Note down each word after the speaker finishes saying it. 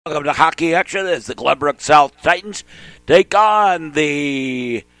Welcome to hockey action as the Glenbrook South Titans take on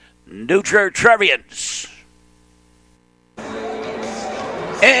the New Trevians.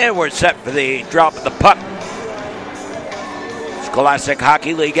 And we're set for the drop of the puck. Scholastic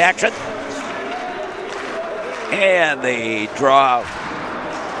Hockey League action. And the draw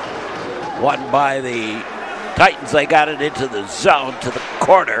won by the Titans. They got it into the zone to the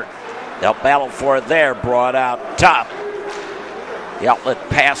corner. They'll battle for it there, brought out top. The outlet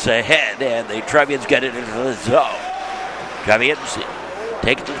pass ahead, and the Trevians get it into the zone. Trevians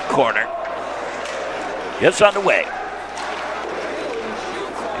take it to the corner. Just underway.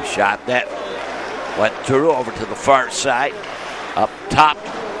 A shot that went through over to the far side. Up top.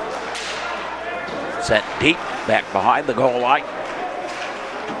 Sent deep, back behind the goal line.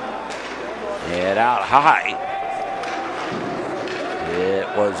 And out high. It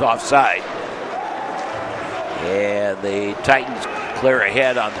was offside. And the Titans clear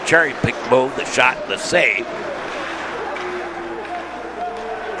ahead on the cherry pick move, the shot, the save.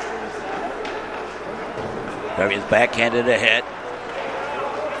 Trevians backhanded ahead.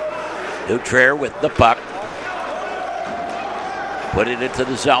 Nutrier with the puck. Put it into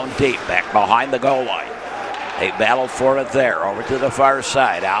the zone deep, back behind the goal line. They battle for it there, over to the far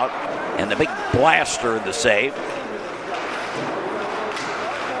side, out, and the big blaster in the save.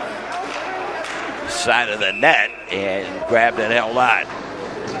 Side of the net and grabbed and held on.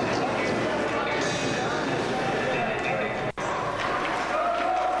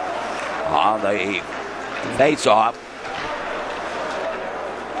 On the face-off,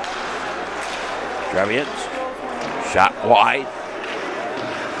 Trevians shot wide.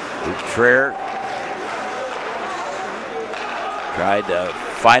 Trier tried to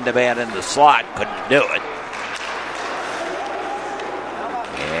find a man in the slot, couldn't do it.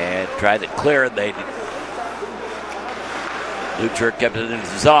 And tried to clear it. Nutrier kept it in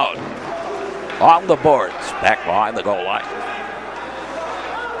the zone. On the boards, back behind the goal line.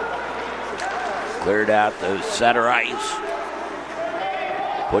 Cleared out the center ice.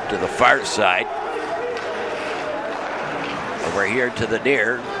 Put to the far side. Over here to the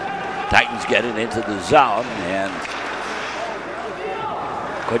near. Titans get it into the zone and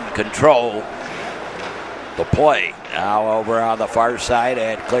couldn't control the play. Now over on the far side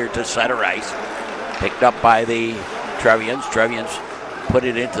and cleared to center ice. Picked up by the Trevians. Trevians put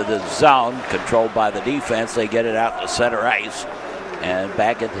it into the zone, controlled by the defense. They get it out to center ice and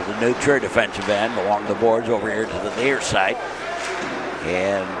back into the Nutrier defensive end along the boards over here to the near side.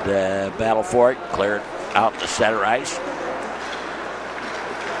 And battle for it, clear it out to center ice.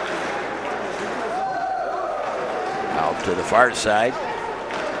 Out to the far side.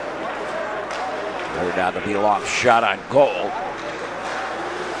 Turned out to be a long shot on goal.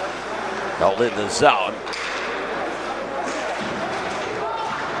 Held in the zone.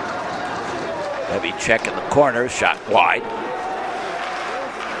 Heavy check in the corner, shot wide.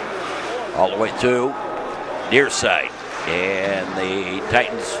 All the way to near side. And the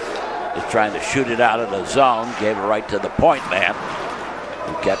Titans is trying to shoot it out of the zone. Gave it right to the point man,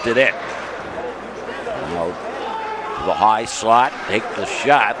 who kept it in. Now, to the high slot, take the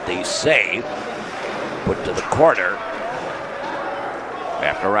shot, the save. Put to the corner.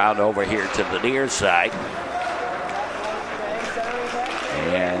 Back around over here to the near side.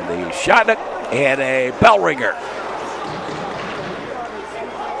 And the shot and a bell ringer.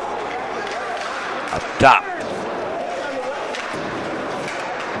 Up top.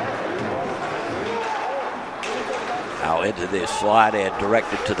 Now into this slot and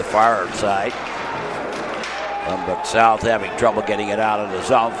directed to the far side. Glenbrook South having trouble getting it out of the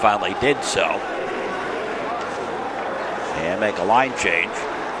zone, finally did so. And make a line change.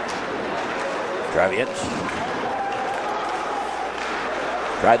 Trevians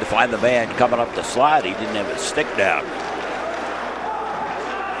tried to find the man coming up the slot. He didn't have his stick down.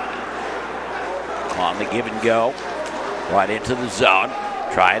 On the give and go. Right into the zone.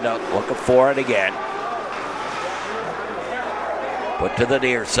 Trying to look for it again. Put to the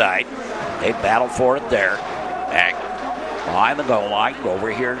near side. They battle for it there. Back behind the goal line.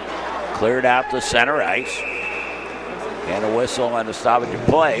 Over here. Cleared out to center ice. And a whistle and a stoppage of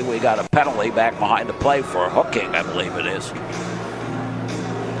play. We got a penalty back behind the play for hooking, I believe it is.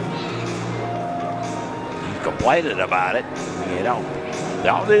 He's complaining about it. You know,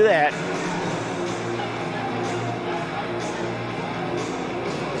 don't do that.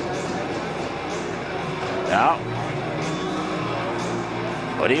 Now,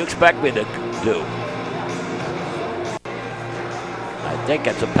 what do you expect me to do? I think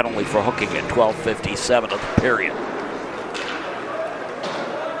it's a penalty for hooking at 12:57 of the period.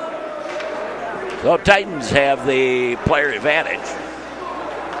 So Titans have the player advantage.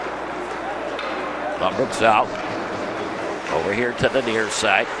 Glenbrook South. Over here to the near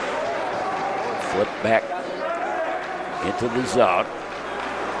side. Flip back into the zone.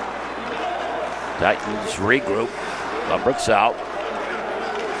 Titans regroup. Glenbrook South.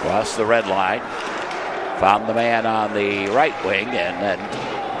 Cross the red line. Found the man on the right wing and then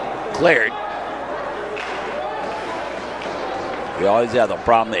cleared. We always have the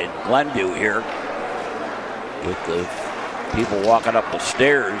problem at Glenview here with the people walking up the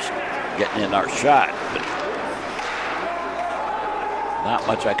stairs getting in our shot. But not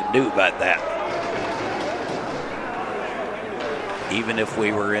much I can do about that. Even if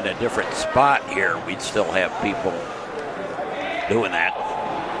we were in a different spot here, we'd still have people doing that.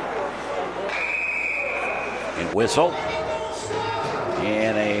 And whistle.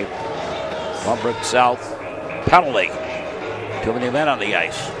 And a Glenbrook South penalty. Too many men on the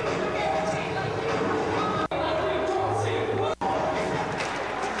ice.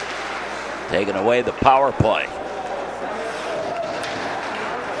 Taking away the power play.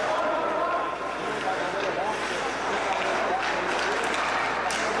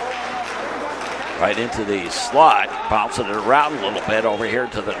 Right into the slot, bouncing it around a little bit over here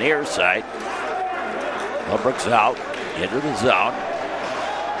to the near side. Glenbrook South into the zone.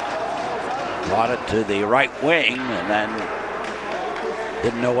 Brought it to the right wing and then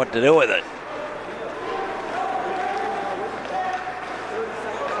didn't know what to do with it.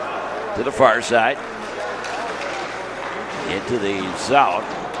 To the far side. Into the zone.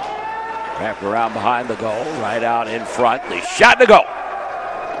 Wrapped around behind the goal, right out in front. The shot to go.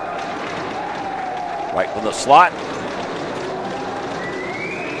 Right from the slot.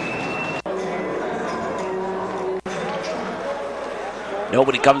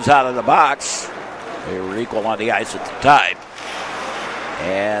 Nobody comes out of the box. They were equal on the ice at the time.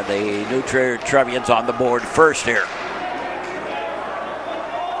 And the New Trevians on the board first here.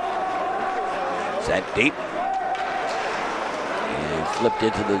 Sent deep. And flipped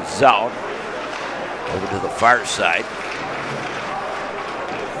into the zone. Over to the far side.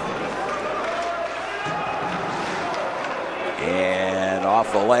 And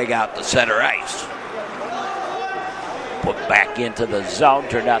off the leg out to center ice. Put back into the zone.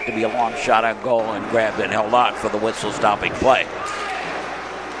 Turned out to be a long shot on goal and grabbed and held on for the whistle stopping play.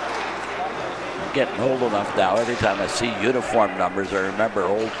 I'm getting old enough now. Every time I see uniform numbers, I remember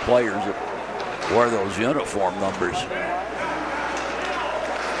old players that wore those uniform numbers.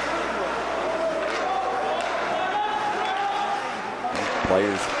 Those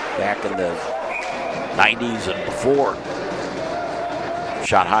players back in the 90s and before.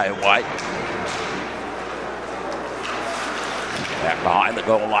 Shot high and wide. Back behind the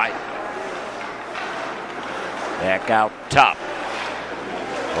goal line. Back out top.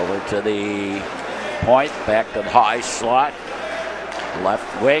 Over to the point. Back to the high slot.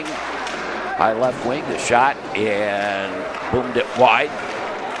 Left wing. High left wing. The shot and boomed it wide.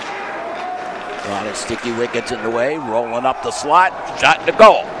 A lot of sticky wickets in the way. Rolling up the slot. Shot to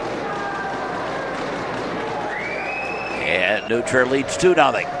goal. And New Trier leads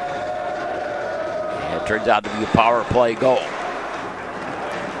 2-0. And it turns out to be a power play goal.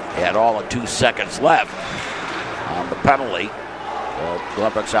 Had all of 2 seconds left on the penalty.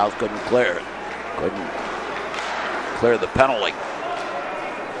 Glenbrook South couldn't clear it. Couldn't clear the penalty.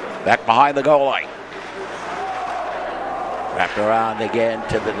 Back behind the goal line. Wrapped around again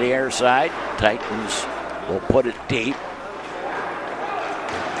to the near side. Titans will put it deep.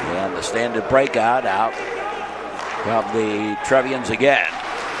 And the standard breakout out from the Trevians again.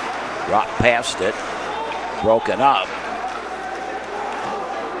 Dropped past it. Broken up.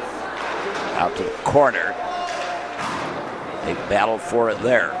 Out to the corner. They battled for it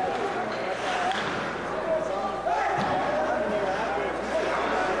there.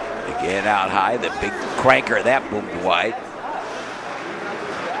 Again out high. The big cranker, that boomed wide.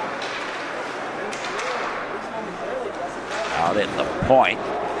 Out in the point.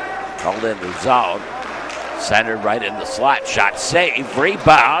 Held in the zone. Centered right in the slot. Shot save.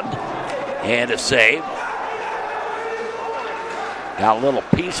 Rebound. And a save. Got a little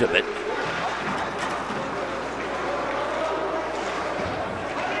piece of it.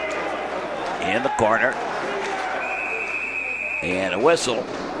 In the corner. And a whistle.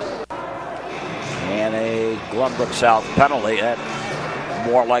 And a Glenbrook South penalty. That's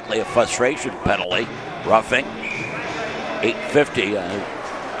more likely a frustration penalty. Roughing. 8:50.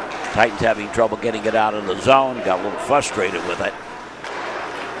 Titans having trouble getting it out of the zone. Got a little frustrated with it.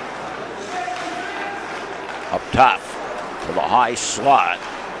 Up top to the high slot.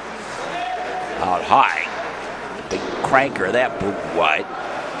 Out high. Big cranker, that boomed wide.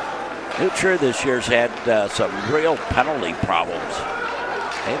 New Trier this year's had some real penalty problems.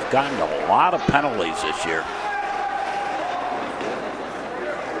 They've gotten a lot of penalties this year.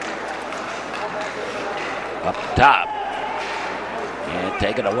 Up top. And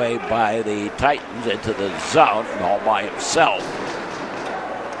taken away by the Titans into the zone all by himself.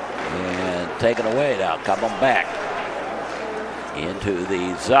 And taken away now, coming back into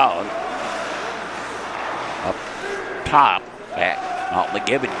the zone. Up top, back out the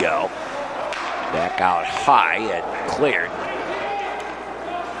give and go. Back out high and cleared.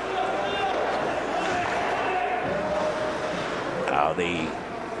 Now the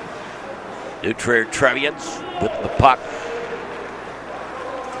New Trier Trevians with the puck.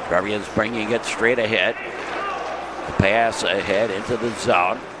 Trevians bringing it straight ahead. The pass ahead into the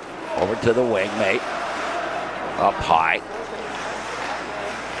zone. Over to the wing mate. Up high.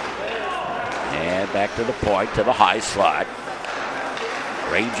 And back to the point, to the high slot.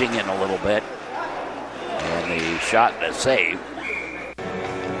 Ranging in a little bit. And the shot and a save.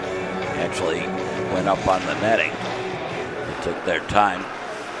 Actually went up on the netting. They took their time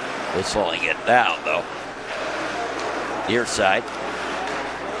whistling it down, though. Near side.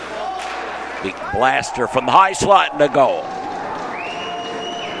 Big blaster from the high slot and a goal.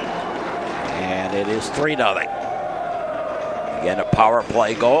 And it is 3-0. Again, a power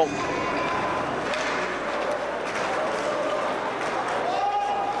play goal.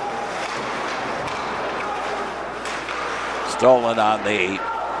 Stolen on the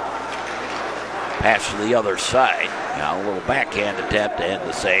pass to the other side. Now a little backhand attempt to end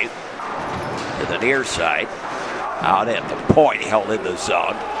the save. To the near side. Out at the point, held in the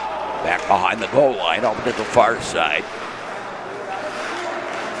zone. Back behind the goal line, over to the far side.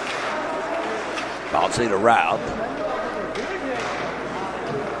 Bouncing around.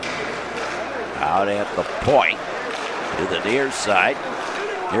 Out at the point. To the near side.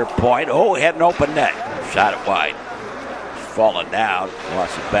 Near point. Oh, had an open net. Shot it wide. Falling down.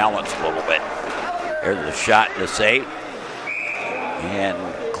 Lost his balance a little bit. There's the shot and the save. And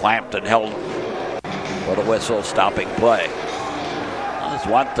clamped and held for the whistle, stopping play. There's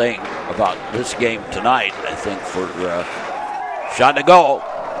one thing about this game tonight, I think, for shot and goal.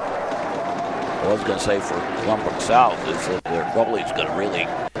 I was going to say for Glenbrook South is that their goalie's going to really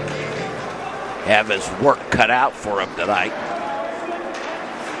have his work cut out for him tonight.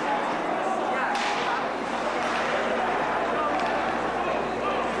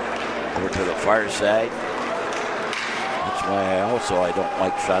 Over to the far side. That's why I don't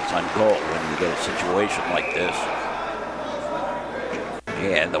like shots on goal when you get a situation like this.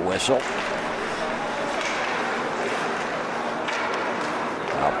 And the whistle.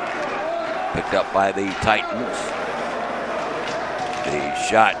 Picked up by the Titans. The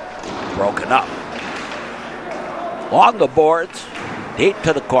shot broken up. Along the boards, deep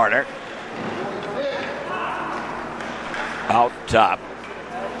to the corner. Out top.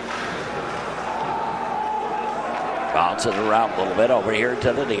 Bouncing around a little bit over here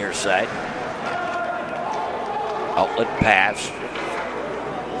to the near side. Outlet pass.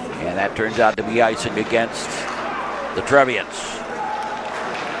 And that turns out to be icing against the Trevians.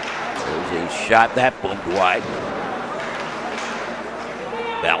 There's a shot that boomed wide.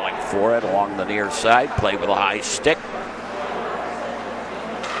 Battling for it along the near side. Played with a high stick.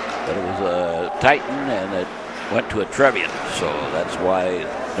 But it was a Titan and it went to a Trevian. So that's why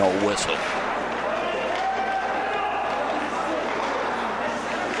no whistle.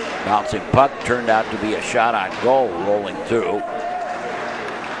 Bouncing puck turned out to be a shot on goal rolling through.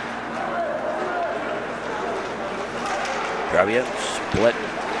 Trevians split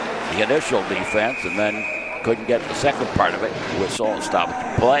the initial defense and then couldn't get the second part of it. Whistle and stop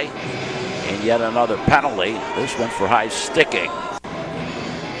the play. And yet another penalty. This one for high sticking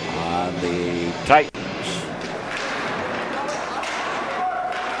on the Titans.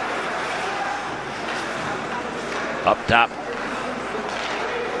 Up top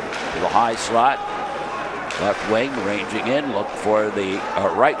to the high slot. Left wing ranging in. Look for the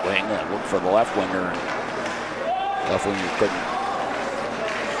right wing and look for the left winger. Left winger couldn't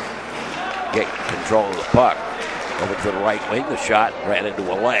get control of the puck. Over to the right wing. The shot ran into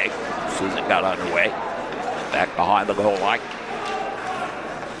a leg as soon as it got underway. Back behind the goal line.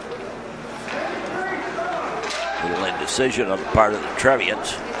 Little indecision on the part of the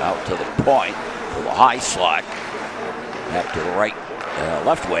Trevians. Out to the point. To the high slot. Back to the right,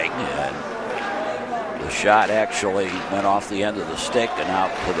 left wing. And the shot actually went off the end of the stick and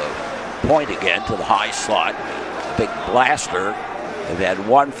out to the point again, to the high slot. Big blaster. They've had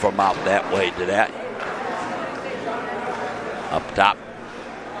one from out that way to that. Up top.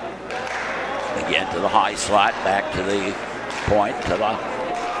 Again to the high slot. Back to the point. To the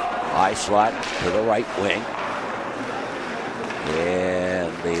high slot. To the right wing.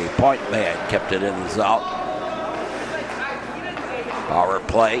 And The point man kept it in the zone. Power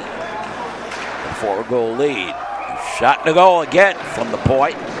play. A 4-goal lead. Shot to goal again from the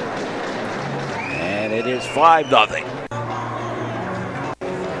point. And it is 5-0.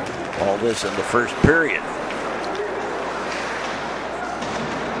 All this in the first period.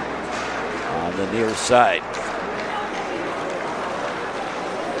 On the near side.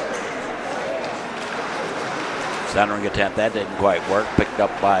 Centering attempt, that didn't quite work. Picked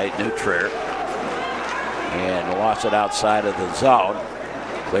up by New Trier. And lost it outside of the zone.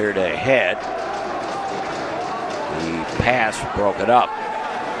 Cleared ahead. The pass broke it up.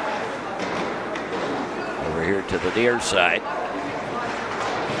 Over here to the near side.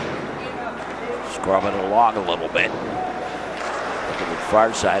 Scrubbing it along a little bit. Looking at the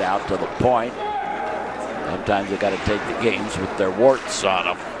far side out to the point. Sometimes they got to take the games with their warts on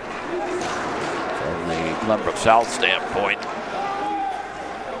them. From the Glenbrook South standpoint.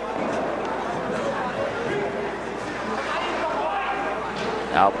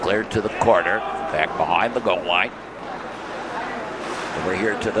 Now cleared to the corner. Back behind the goal line. Over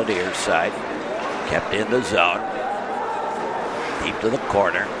here to the near side. Kept in the zone. Deep to the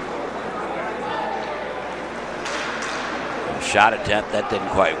corner. Shot attempt, that didn't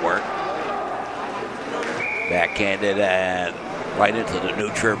quite work. Backhanded and right into the New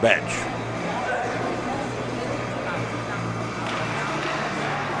Trier bench.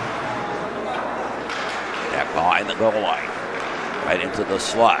 Back behind the goal line. Right into the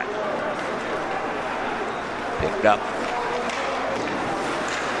slot. Picked up.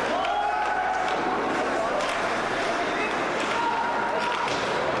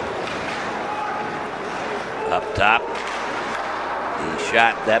 Up top. The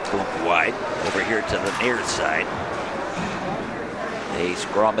shot, that boomed wide. Over here to the near side. They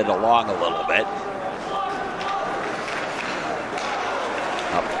scrum it along a little bit.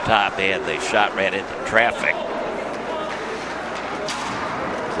 Up top, and the shot ran into traffic.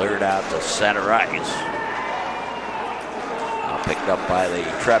 Cleared out to center ice. Now picked up by the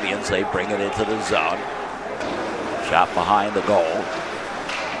Trevians. They bring it into the zone. Shot behind the goal.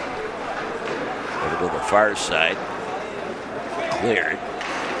 Over to the far side. Cleared.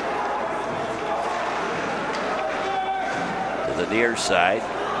 To the near side.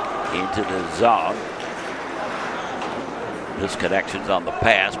 Into the zone. Disconnections on the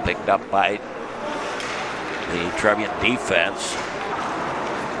pass. Picked up by the Trevian defense.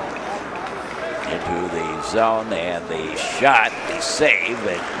 Into the zone, and the shot, the save,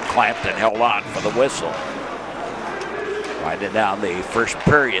 and clamped and held on for the whistle. Winding down the first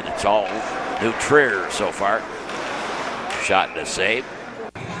period, it's all New Trier so far. Shot and a save.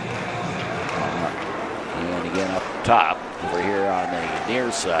 And again up top, over here on the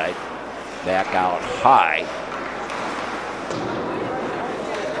near side, back out high.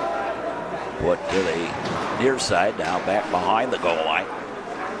 Put to the near side, now back behind the goal line.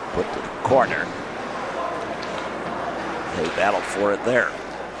 Put to the corner. They battled for it there.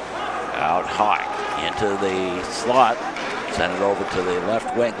 Out high into the slot. Sent it over to the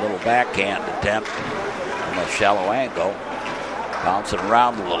left wing. Little backhand attempt from a shallow angle. Bouncing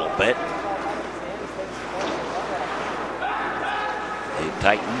around a little bit. The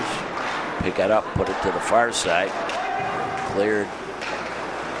Titans pick it up, put it to the far side. Cleared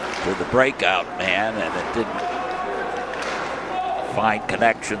to the breakout man, and it didn't find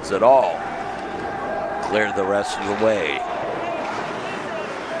connections at all. Cleared the rest of the way.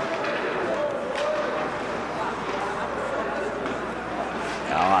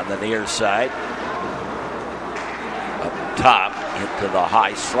 Now on the near side. Up top into the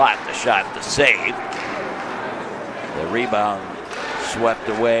high slot. The shot to save. The rebound swept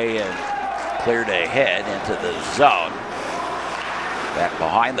away and cleared ahead into the zone. Back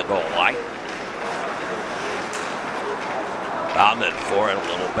behind the goal line. Bounded for it a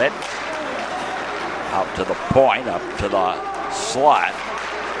little bit. Out to the point, up to the slot.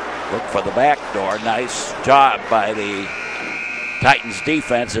 Look for the back door. Nice job by the Titans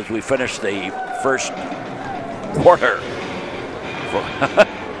defense as we finish the first quarter.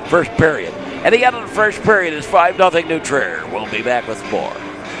 First period. And the end of the first period is 5-0 New Trier. We'll be back with more.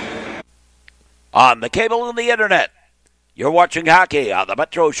 On the cable and the internet, you're watching hockey on the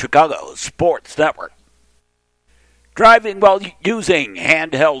Metro Chicago Sports Network. Driving while using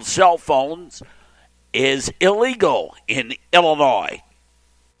handheld cell phones is illegal in Illinois.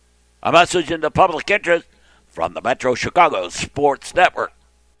 A message in the public interest from the Metro Chicago Sports Network.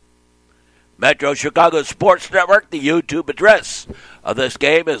 Metro Chicago Sports Network, the YouTube address of this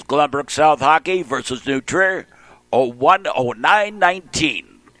game is Glenbrook South Hockey versus New Trier,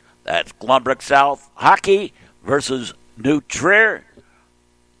 010919. That's Glenbrook South Hockey versus New Trier,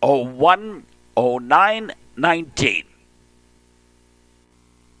 01-09-19.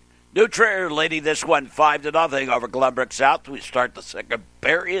 New Trier leading this one 5-0 over Glenbrook South. We start the second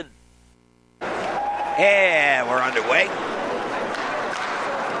period. And we're underway.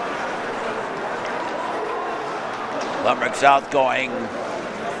 Glenbrook South going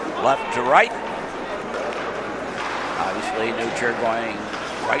left to right. Obviously, New Trier going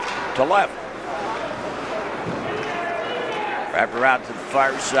right to left. Wrapped around to the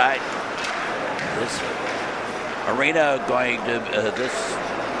far side. This arena going to this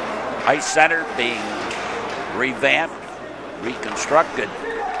ice center being revamped, reconstructed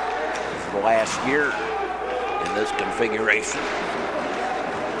for the last year in this configuration.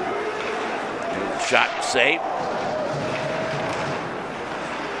 New shot and save.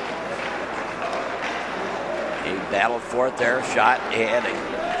 He battled for it there, shot and a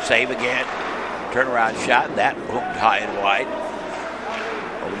save again. Turnaround shot, and that boomed high and wide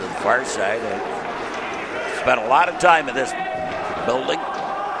over to the far side. I spent a lot of time in this building.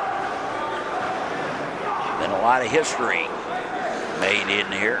 Been a lot of history made in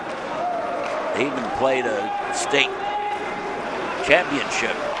here. They even played a state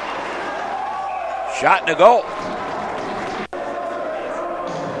championship. Shot and a goal.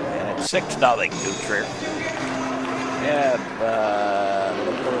 And it's 6-0 New Trier. Yeah,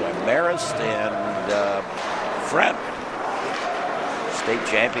 Marist and Friend. State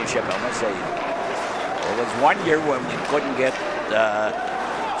championship, I must say. There was one year when we couldn't get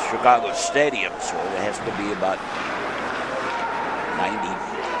Chicago Stadium, so it has to be about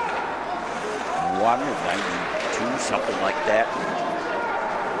 91 or 92, something like that.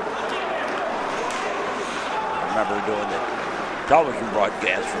 I remember doing the television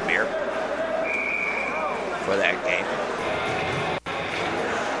broadcast from here for that game.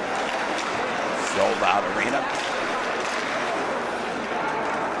 Sold out arena.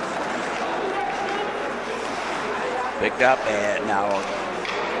 Picked up and now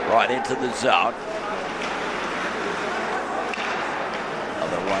brought into the zone.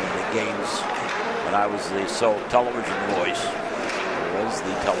 Another one of the games when I was the sole television voice. I was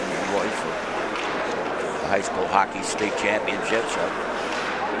the television voice for the high school hockey state championships. I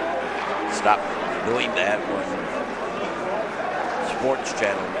stopped doing that when Sports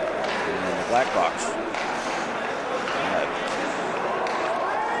Channel and the Blackhawks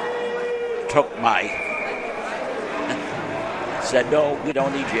took my said, no, we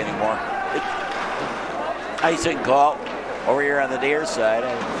don't need you anymore. Icing call over here on the near side.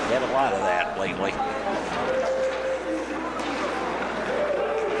 I had a lot of that lately.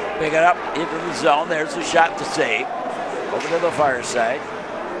 Pick it up into the zone. There's a shot to save. Over to the far side.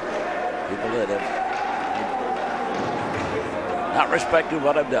 People that have not respected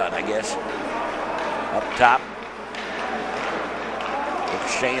what I've done, I guess. Up top. With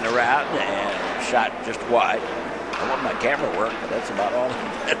Shane around and shot just wide. I want my camera work, but that's about all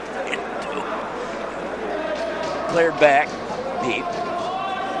I can do. Cleared back, deep.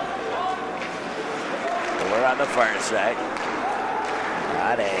 We're on the far side.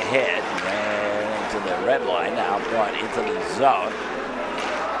 Not ahead, ran into the red line, now brought into the zone.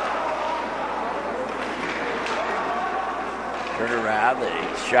 Turn around, the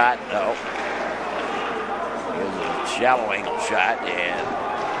shot, no. It was a shallow angle shot, and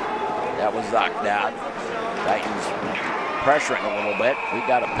that was knocked down. Titans pressuring a little bit. We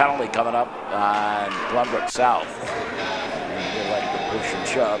got a penalty coming up on Glenbrook South. And they like to push and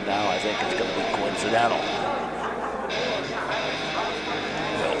shove. Now I think it's going to be coincidental.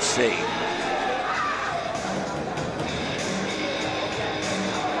 We'll see.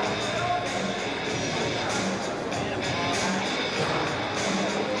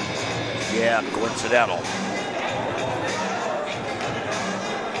 Yeah, coincidental.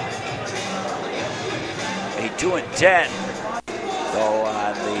 A 2-10 go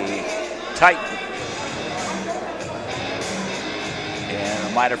on the Titan. And a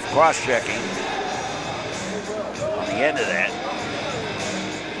minor cross-checking on the end of that.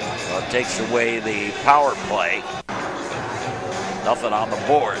 Well, it takes away the power play. Nothing on the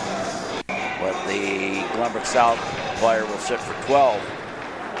board. But the Glenbrook South player will sit for 12.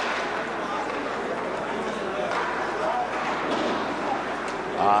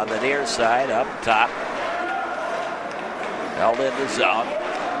 On the near side, up top. Held in the zone.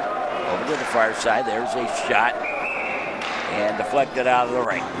 Over to the far side. There's a shot. And deflected out of the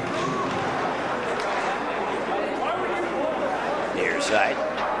ring. Near side.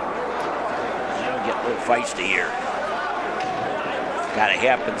 It'll get a little feisty here. Kind of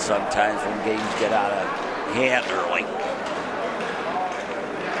happens sometimes when games get out of hand early.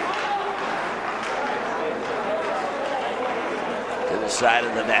 To the side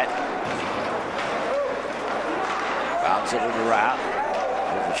of the net. Bouncing it around.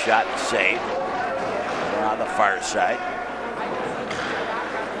 There's a shot to save. They're on the far side.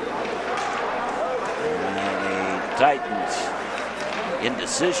 And the Titans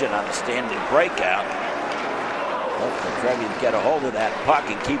indecision on the standing breakout. Let the Trevians get a hold of that puck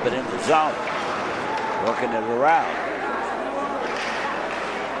and keep it in the zone. Working it around.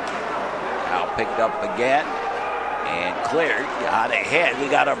 Now picked up again and cleared. Out ahead, we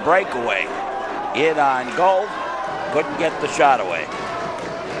got a breakaway. In on goal. Couldn't get the shot away.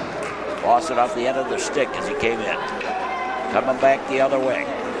 Lost it off the end of the stick as he came in. Coming back the other way.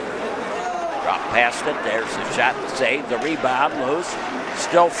 Drop past it. There's the shot to save. The rebound loose.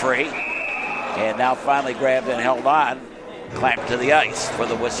 Still free. And now finally grabbed and held on. Clamped to the ice for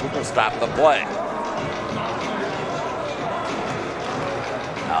the whistle to stop the play.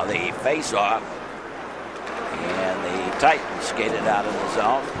 Now the face-off. And the Titans skated out of the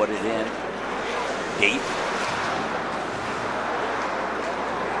zone. Put it in deep.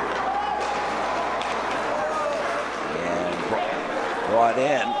 Brought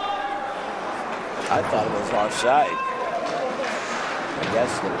in. I thought it was offside. I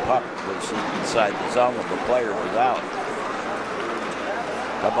guess the puck was inside the zone when the player was out.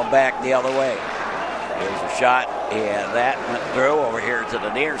 Coming back the other way. There's a shot, and that went through over here to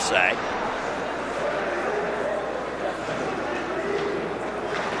the near side.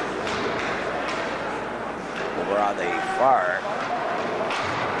 Over on the far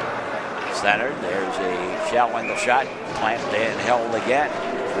center, there's a shell in the shot. Clamped and held again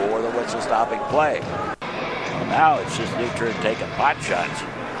for the whistle stopping play. Well, now it's just Neutron taking pot shots.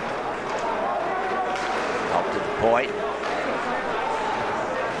 Up to the point.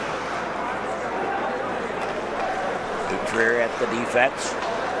 Neutron at the defense.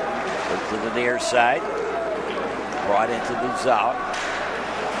 Look to the near side. Brought into the zone.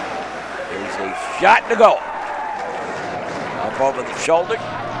 There's a shot to go. Up over the shoulder.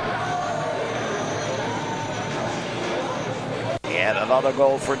 And another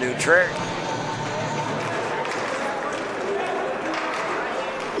goal for New Trier.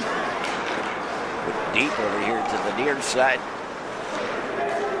 Deep over here to the near side.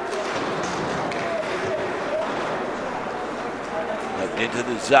 Looked into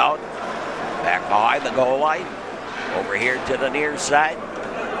the zone. Back behind the goal line. Over here to the near side.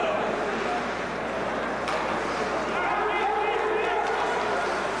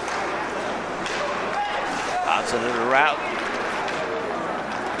 Bouncing it around.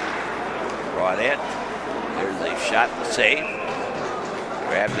 Brought in. There's a shot to save.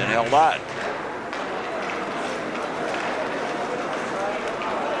 Grabbed and held on.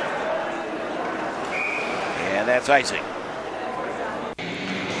 And that's icing.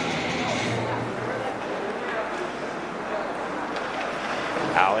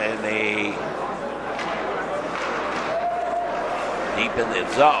 Now in the deep in the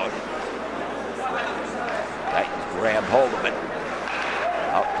zone. Titans grab hold of it.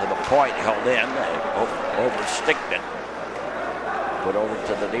 Out to the point, held in, oversticked it. Put over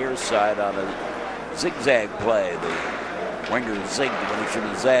to the near side on a zigzag play. The winger zigged when he should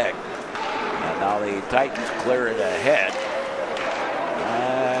have zagged. And now the Titans clear it ahead.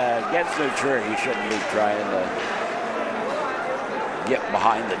 Against New Trier, you shouldn't be trying to get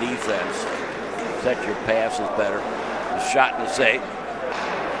behind the defense. Set your passes better. The shot and the save.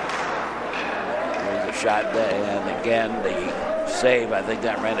 There's a shot there, and again the save. I think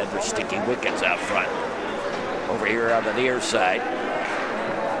that ran into sticky wickets out front. Over here on the near side.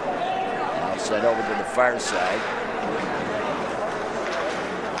 Now set over to the far side.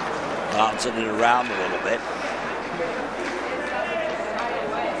 Bouncing it around a little bit.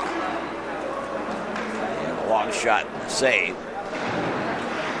 And a long shot and save.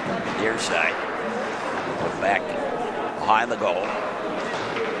 Near side. Put back behind the goal.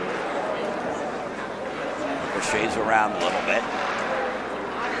 Ricochets around a little bit.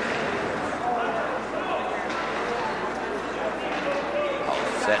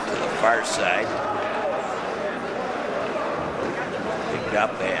 Set to the far side. Picked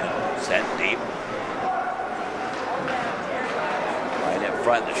up and set deep. Right in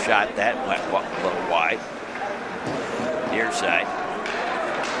front of the shot. That went a little wide. Near side.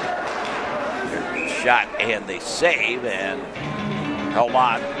 There's the shot and the save, and held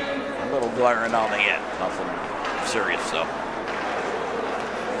on. A little glaring on the end. Nothing serious though.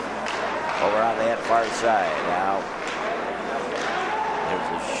 Over on that far side now. There's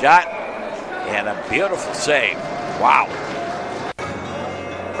a shot and a beautiful save. Wow.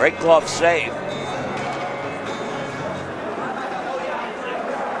 Great glove save.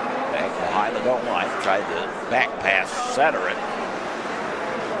 Back behind the goal line. Tried to back pass, center it.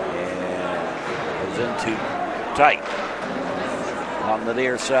 in too tight on the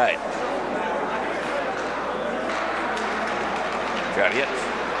near side. Trevians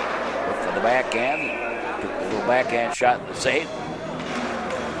look for the backhand. Took a little backhand shot in the save.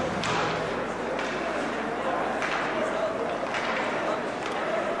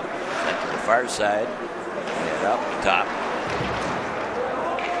 Sent to the far side. And up top.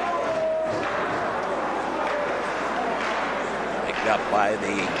 Picked up by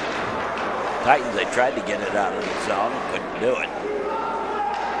the Titans. They tried to get it out of the zone. Couldn't do it.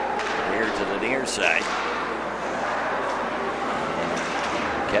 Here to the near side.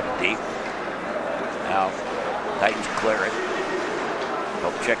 Kept deep. Now, Titans clear it.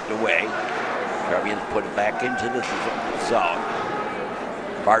 Hope checked away. Trevians put it back into the zone.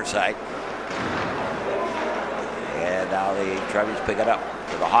 Far side. And now the Trevians pick it up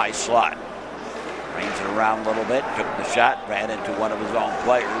to the high slot. Brings it around a little bit. Took the shot. Ran into one of his own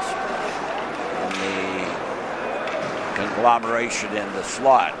players. And the conglomeration in the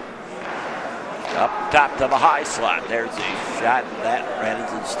slot. Up top to the high slot. There's the shot. That ran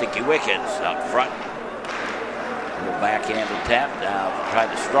into the sticky wickets up front. Little backhand attempt. Now try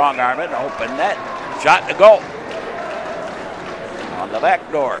to strong arm it. Open net. Shot to goal. On the back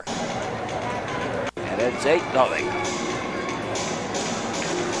door. And it's 8-0.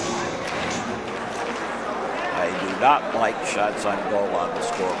 I do not like shots on goal on the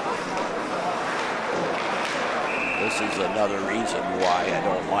scoreboard. This is another reason why I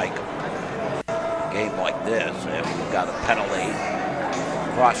don't like them. Game like this, and we've got a penalty,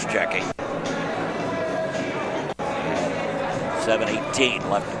 cross-checking. 7:18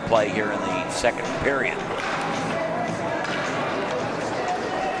 left to play here in the second period.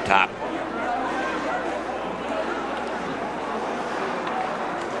 Top.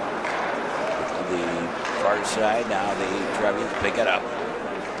 To the far side, now the Trevians pick it up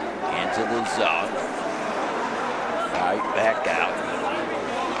into the zone. Right back out.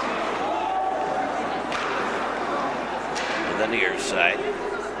 The near side.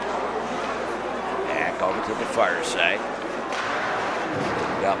 Back over to the far side.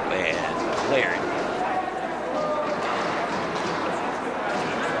 Up and cleared.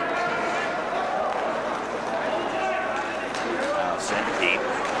 Now sent deep.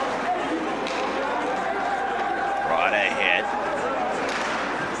 Brought ahead.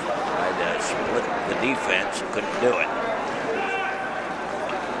 Tried to split the defense. Couldn't do it.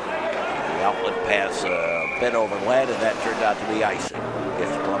 The outlet pass a bit over lead, and that turned out to be icing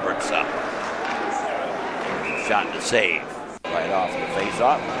against Glenbrook South. Shot to save. Right off the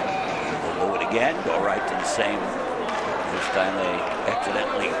face-off. They'll do it again. Go right to the same. This time they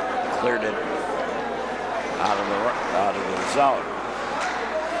accidentally cleared it out of the zone.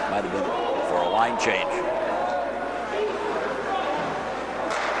 Might have been for a line change.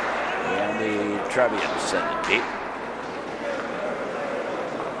 And the Trevians send it deep.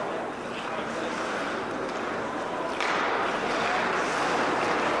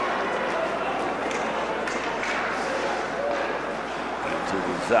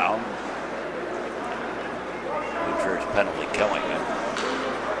 Zone. New Jersey penalty killing them.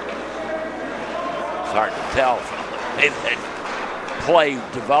 It's hard to tell from the way that play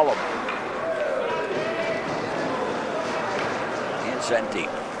developed. And sent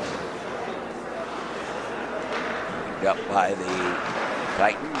deep. Picked up by the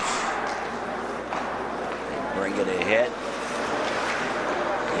Titans. They bring it ahead.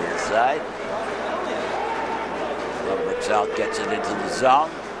 Inside. Glenbrook South gets it into the zone.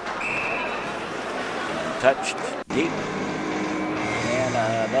 Touched deep. And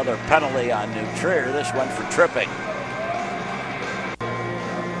another penalty on New Trier. This one for tripping.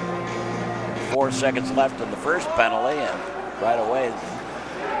 4 seconds left in the first penalty, and right away the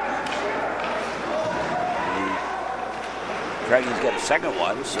Trevians get a second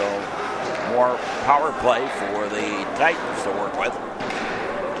one, so more power play for the Titans to work with.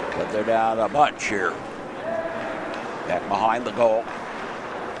 But they're down a bunch here. Back behind the goal.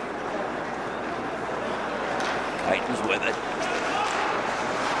 Titans with it.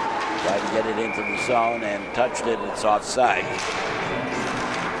 Tried to get it into the zone and touched it. It's offside.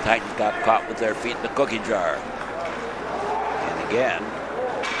 Titans got caught with their feet in the cookie jar. And again,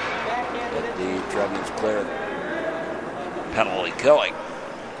 the Trevians clear penalty killing.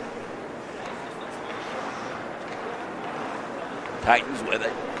 Titans with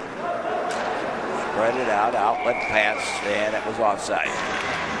it. Spread it out, outlet pass, and it was offside.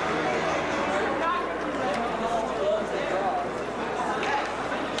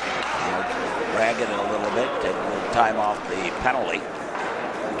 Drag it a little bit, take a little time off the penalty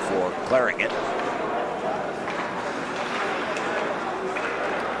before clearing it.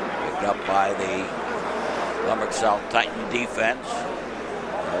 Picked up by the Glenbrook South Titan defense.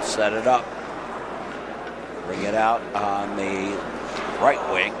 They'll set it up. Bring it out on the right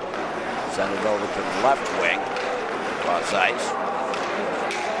wing. Send it over to the left wing. Cross ice.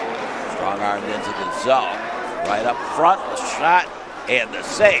 Strong armed into the zone. Right up front. The shot and the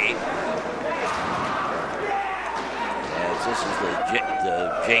save. As this is the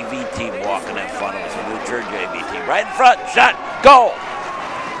JV team walking in front of us. The New Jersey JV team. Right in front. Shot. Goal.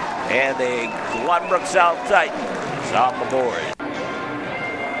 And the Glenbrook South Titans on the board.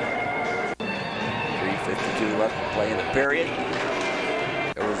 3:52 left to play in the period.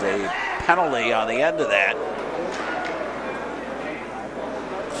 There was a penalty on the end of that.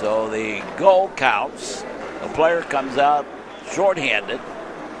 So the goal counts. The player comes out shorthanded,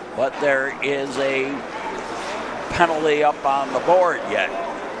 but there is a penalty up on the board yet.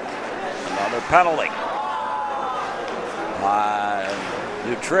 Another penalty on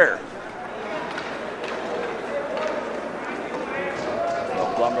New Trier. So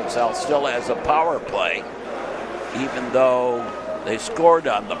Glenbrook South still has a power play, even though they scored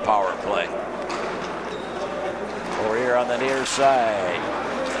on the power play. Over here on the near side.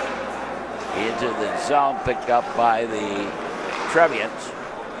 Into the zone, picked up by the Trevians.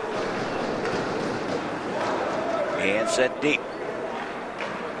 And set deep.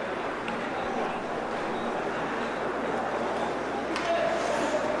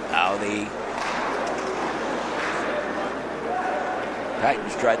 Now the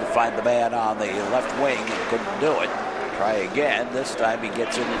Titans tried to find the man on the left wing and couldn't do it. Try again. This time he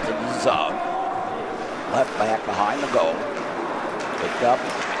gets into the zone. Left back behind the goal. Picked up.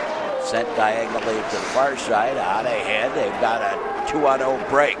 Sent diagonally to the far side, out ahead. They've got a 2-on-0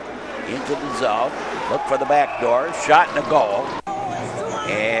 break into the zone. Look for the back door. Shot and a goal.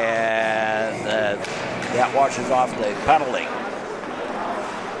 And that washes off the penalty.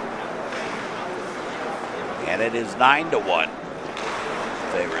 And it is 9-1 in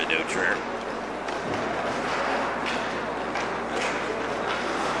favor of New Trier.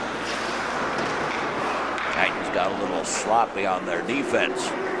 Titans got a little sloppy on their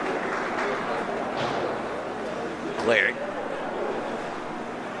defense. Cleared.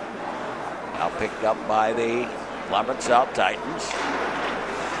 Now picked up by the Glenbrook South Titans.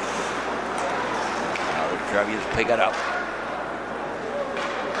 Now the Trevians pick it up.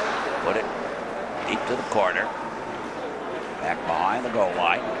 Put it deep to the corner. Back behind the goal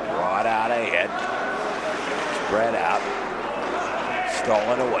line. Brought out ahead. Spread out.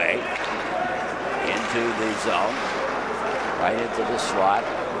 Stolen away. Into the zone. Right into the slot.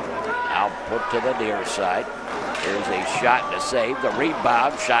 Now put to the near side. There's a shot and a save. The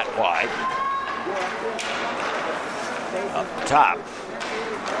rebound, shot wide. Up top.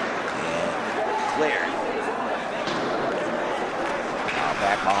 And cleared. Now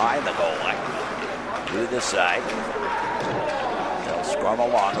back behind the goal line. To the side. They'll scrum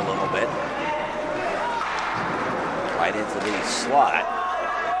along a little bit. Right into the slot.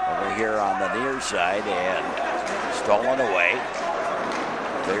 Over here on the near side and stolen away.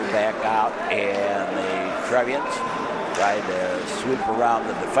 Cleared back out, and the Trevians tried to sweep around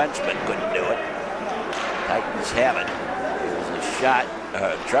the defenseman, couldn't do it. Titans have it. There's a shot.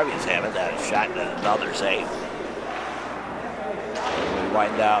 Trevians have it. That a shot and another save. We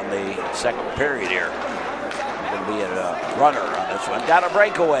wind down the second period here. Going to be a runner on this one. Got a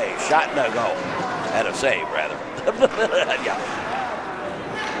breakaway. Shot and a goal. And a save, rather. Yeah.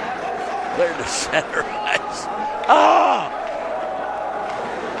 Cleared to center ice. Oh!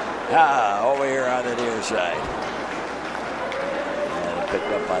 Over here on the near side. And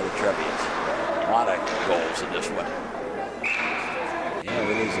picked up by the Trevians. A lot of goals in this one. Yeah,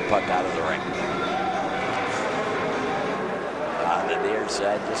 we lose the puck out of the ring. On the near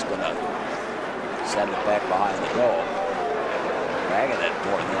side, just going to send it back behind the goal. Dragging it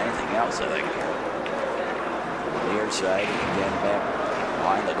more than anything else, I think. Near side, again back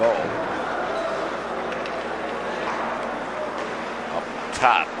behind the goal. Up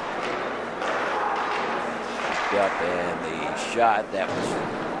top. Up and the shot that was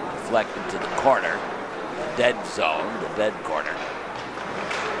deflected to the corner, the dead zone, the dead corner.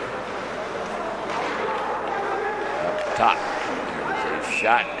 Up top, there's a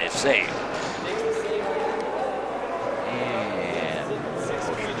shot and a save. And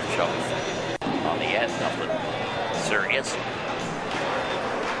pushing the shove on the end, nothing serious.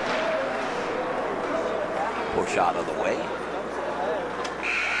 Push out of the way.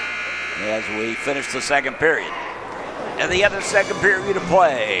 As we finish the second period. At the end of the second period of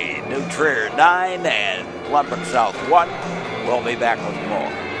play, New Trier 9 and Glenbrook South 1. We'll be back with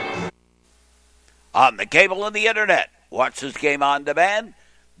more. On the cable and the internet, watch this game on demand.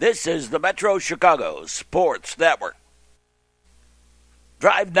 This is the Metro Chicago Sports Network.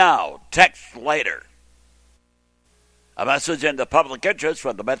 Drive now, text later. A message in the public interest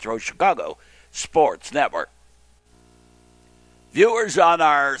from the Metro Chicago Sports Network. Viewers on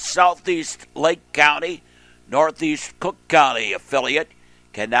our Southeast Lake County, Northeast Cook County affiliate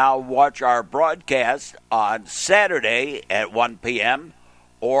can now watch our broadcast on Saturday at 1 p.m.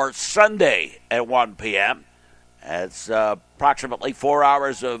 or Sunday at 1 p.m. It's approximately 4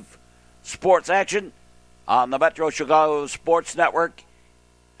 hours of sports action on the Metro Chicago Sports Network.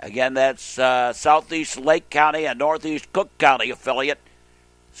 Again, that's Southeast Lake County and Northeast Cook County affiliate,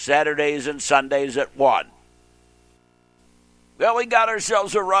 Saturdays and Sundays at 1. Well, we got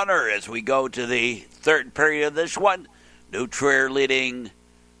ourselves a runner as we go to the third period of this one. New Trier leading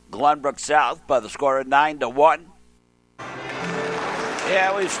Glenbrook South by the score of 9-1.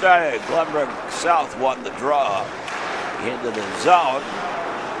 Yeah, we started. Glenbrook South won the draw into the zone.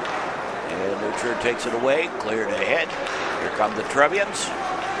 And New Trier takes it away, cleared ahead. Here come the Trevians.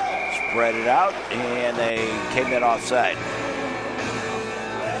 Spread it out, and they came in offside.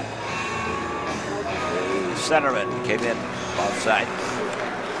 The centerman came in offside.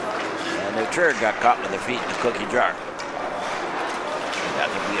 And New Trier got caught with their feet in the cookie jar. That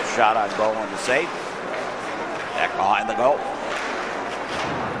would be a shot on goal on the save. Back behind the goal.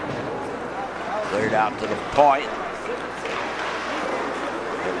 Cleared out to the point.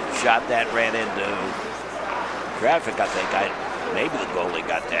 Shot that ran into traffic, I think. Maybe the goalie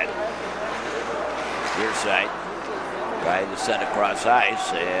got that. Near side. Tried to send across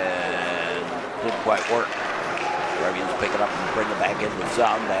ice and didn't quite work. Trevians pick it up and bring it back into the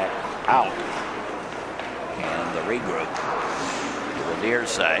zone, back out. And the regroup to the near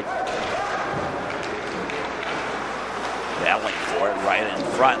side. Battling for it right in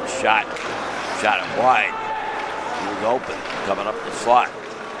front. Shot it wide. He was open, coming up the slot.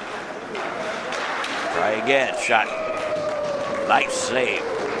 Try again. Shot. Nice save.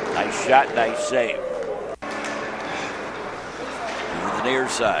 Nice shot, nice save. To the near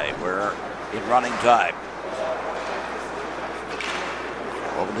side. We're in running time.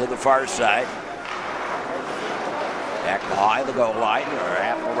 Over to the far side. Back behind the goal line. Or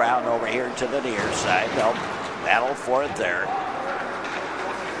half around over here to the near side. They'll battle for it there.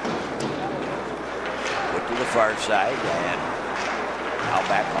 Put to the far side. And now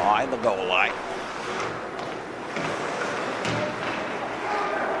back behind the goal line.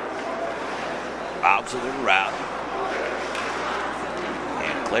 Bounces it around.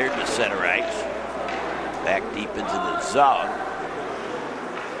 And cleared to center ice. Back deep into the zone.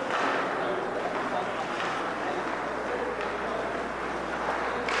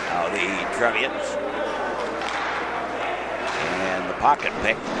 Now the Trevians. And the pocket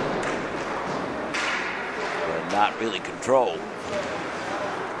pick. But not really controlled.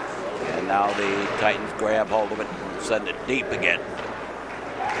 And now the Titans grab hold of it and send it deep again.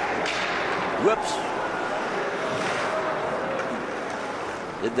 Whoops.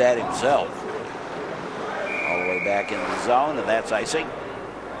 Did that himself. All the way back in the zone, and that's icing.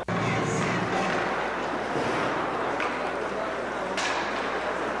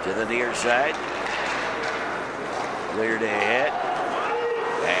 To the near side. Cleared ahead.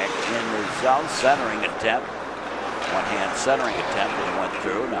 Back in the zone. Centering attempt. One-hand centering attempt that he went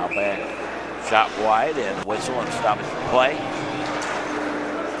through. Now back. Shot wide and whistle and stoppage play.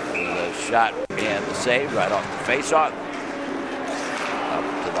 Shot and the save right off the face-off. Up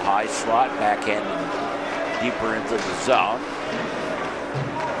to the high slot, backhanded deeper into the zone.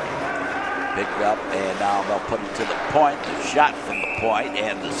 Picked up, and now they'll put it to the point. The shot from the point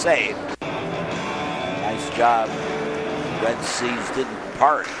and the save. Nice job. Red Seas didn't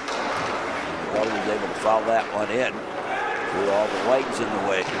part. Well, he was able to foul that one in. Threw all the legs in the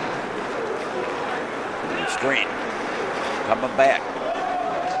way. The screen. Coming back.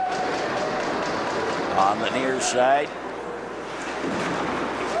 On the near side.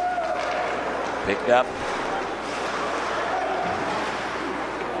 Picked up.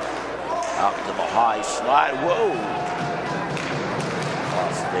 Out to the high slide. Whoa!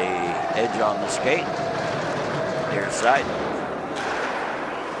 Lost the edge on the skate. Near side.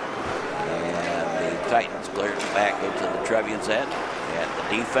 And the Titans clears it back into the Trevians end. And the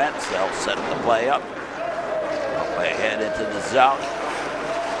defense, they'll set the play up. Up ahead into the zone.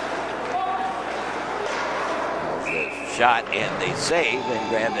 Shot and they save and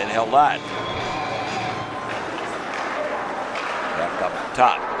grabbed and held on. Back up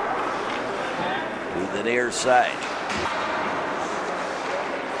top. To the near side.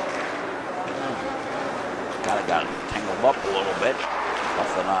 Kind of got tangled up a little bit.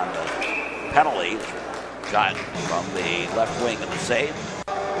 Nothing on the penalty. Shot from the left wing of the save.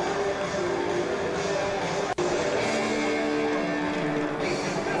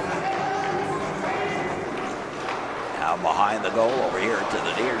 from behind the goal over here to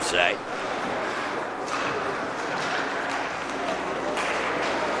the near side.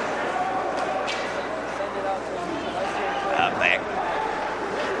 Back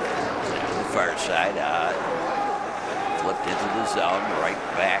to the far side. Flipped into the zone, right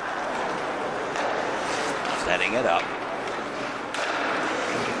back. Setting it up.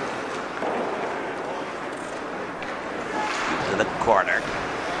 To the corner.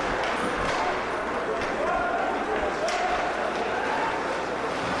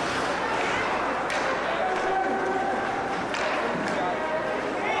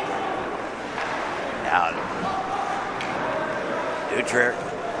 Now, Dutcher to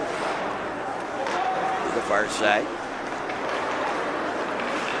the far side.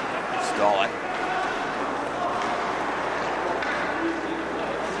 Stalling.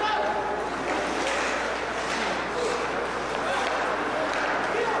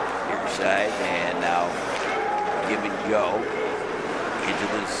 Near side, and now give and go into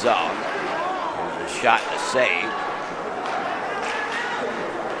the zone. There's a shot and a save.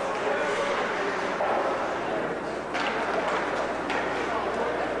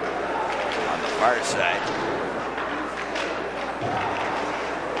 Far side.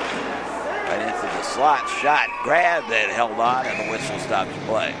 Right into the slot. Shot, grabbed it, held on, and the whistle stops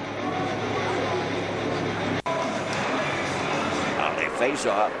play. Now they face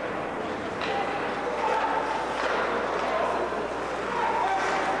off.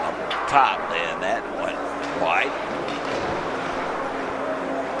 Up top, and that went wide.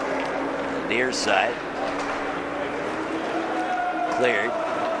 The near side. Cleared.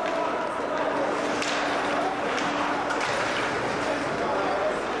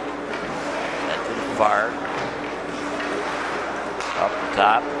 Far up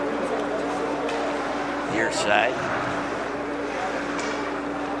top, near side,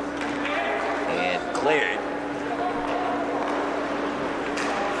 and cleared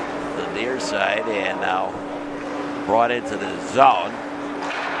the near side, and now brought into the zone.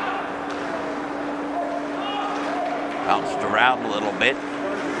 Bounced around a little bit.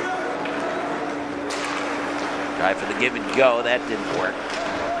 Try for the give and go, that didn't work.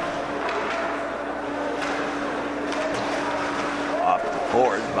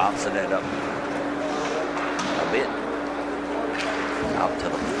 Boards, bouncing it up a bit. Out to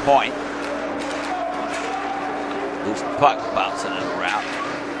the point. Loose puck, bouncing it around.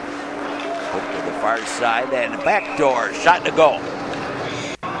 Hook to the far side, and the back door, shot to goal.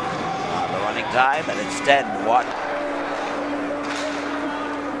 The running time, and it's 10-1.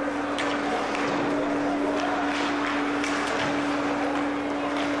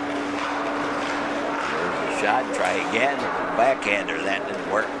 There's a shot, try again. Backhander, that didn't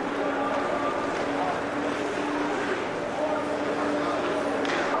work.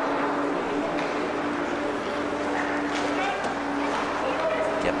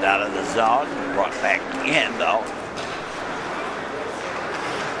 Kept out of the zone, brought back in though.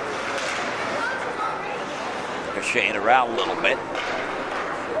 Ricocheted around a little bit.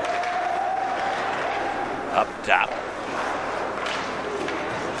 Up top.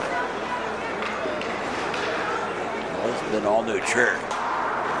 It's been all Nutcher.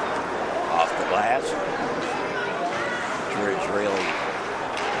 Off the glass. Nutcher has really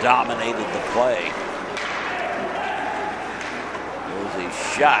dominated the play. There's a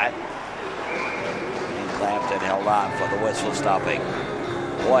shot. And Clampton held on for the whistle stopping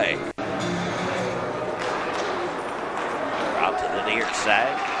play. Out to the near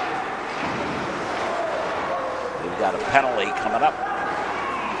side. We've got a penalty coming up.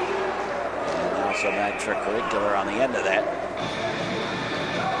 Some extracurricular on the end of that.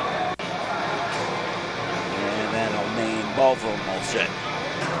 And that'll mean both of them will sit.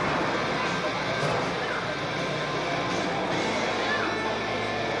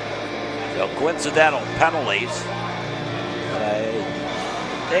 So coincidental penalties. But I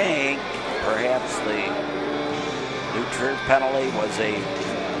think perhaps the Nutcher penalty was a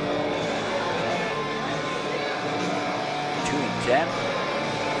 2-10.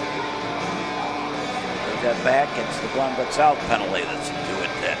 That back, it's the Glenbrook South penalty that's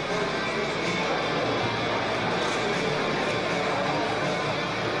 2-10.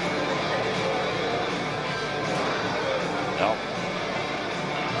 No,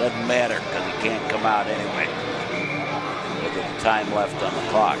 doesn't matter because he can't come out anyway. With the time left on the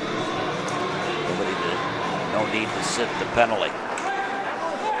clock, no need to sit the penalty.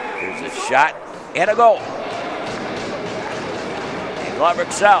 Here's a shot and a goal. And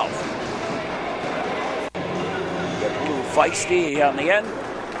Glenbrook South. Feisty on the end.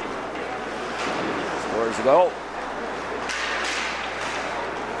 Scores a goal.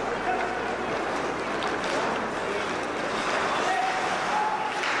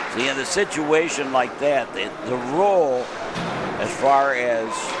 See, in a situation like that, the rule as far as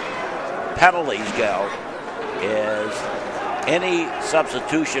penalties go is any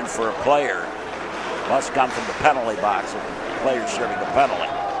substitution for a player must come from the penalty box if the player's serving a penalty.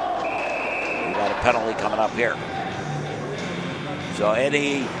 We got a penalty coming up here. So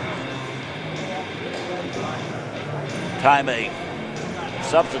any time a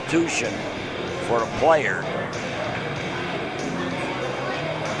substitution for a player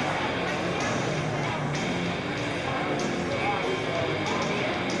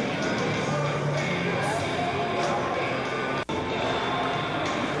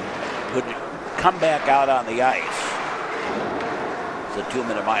would come back out on the ice. It's a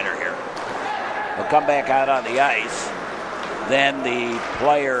 2-minute minor here. Will come back out on the ice, then the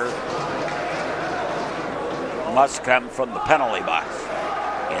player must come from the penalty box.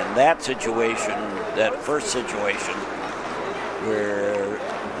 In that situation, that first situation, where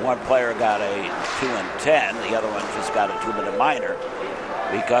one player got a 2 and 10, the other one just got a 2-minute minor,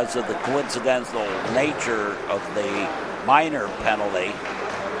 because of the coincidental nature of the minor penalty,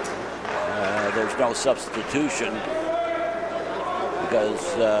 there's no substitution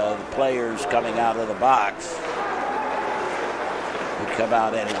because the players coming out of the box would come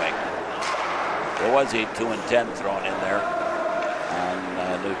out anyway. There was a 2 and 10 thrown in there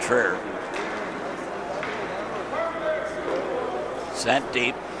on New Trier. Sent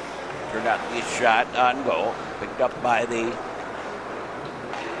deep. Turned out to be a shot on goal. Picked up by the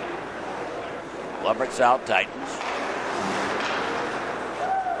Glenbrook South Titans.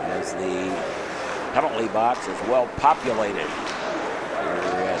 As the penalty box is well populated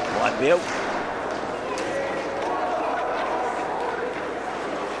here at Glenview.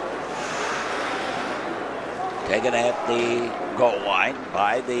 Taken at the goal line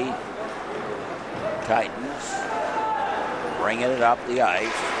by the Titans. Bringing it up the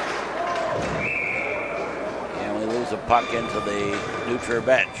ice. And we lose a puck into the New Trier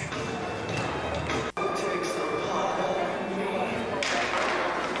bench.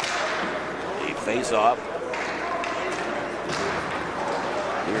 Face off.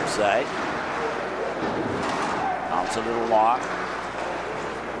 Near side. Bouncing it along.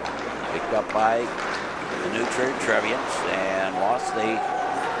 Picked up by the New Trier Trevians and lost the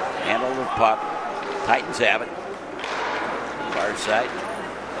handle of the puck. Titans have it. Far side.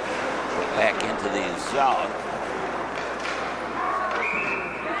 Put back into the zone.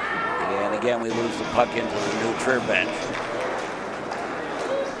 And again we lose the puck into the New Trier bench.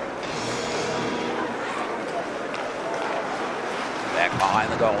 Back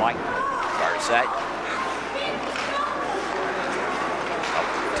behind the goal line. Far side. Up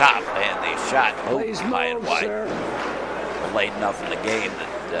top, and the shot moved high and wide. Late enough in the game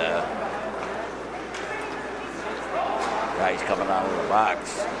that guys coming out of the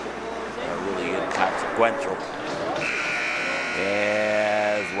box are really inconsequential.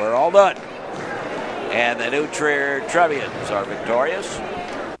 As we're all done. And the New Trier Trevians are victorious.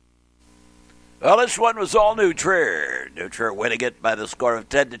 Well, this one was all New Trier. New Trier winning it by the score of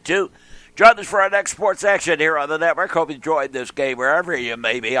 10-2. Join us for our next sports action here on the network. Hope you enjoyed this game wherever you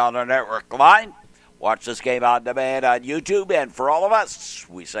may be on our network line. Watch this game on demand on YouTube. And for all of us,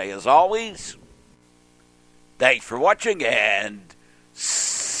 we say as always, thanks for watching and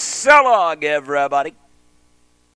so long, everybody.